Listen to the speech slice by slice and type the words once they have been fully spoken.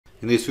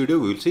In this video,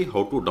 we will see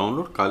how to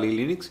download Kali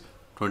Linux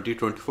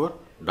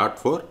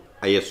 2024.4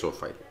 ISO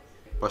file.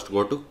 First,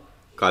 go to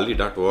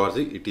kali.org.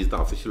 It is the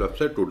official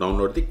website to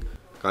download the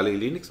Kali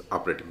Linux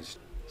operating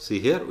system. See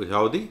here, we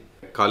have the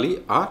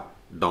Kali or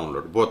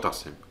download. Both are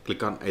same.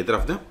 Click on either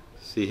of them.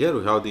 See here,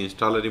 we have the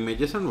installer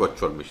images and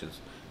virtual machines.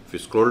 If you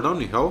scroll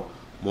down, you have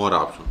more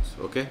options.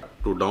 Okay.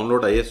 To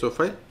download ISO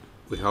file,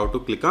 we have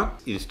to click on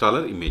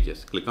installer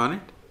images. Click on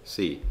it.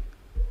 See,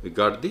 we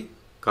got the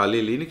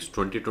Kali Linux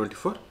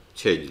 2024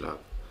 changelog.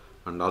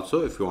 And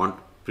also, if you want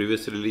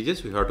previous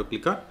releases, we have to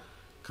click on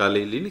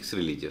Kali Linux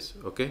releases.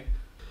 Okay.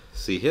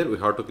 See here, we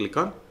have to click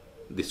on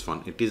this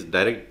one. It is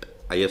direct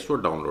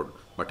ISO download.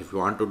 But if you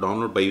want to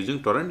download by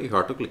using torrent, you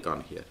have to click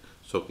on here.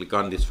 So click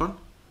on this one.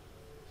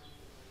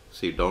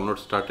 See, download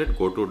started.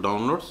 Go to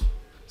downloads.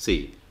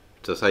 See,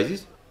 the size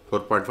is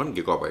 4.1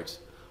 gigabytes.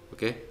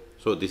 Okay.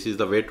 So this is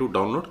the way to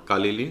download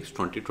Kali Linux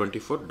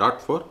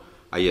 2024.4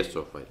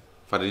 ISO file.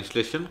 For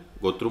installation,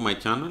 go through my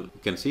channel.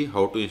 You can see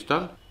how to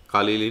install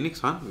Kali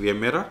Linux on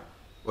VMware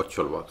or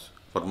VirtualBox.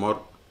 For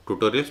more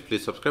tutorials,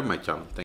 please subscribe my channel. Thank you.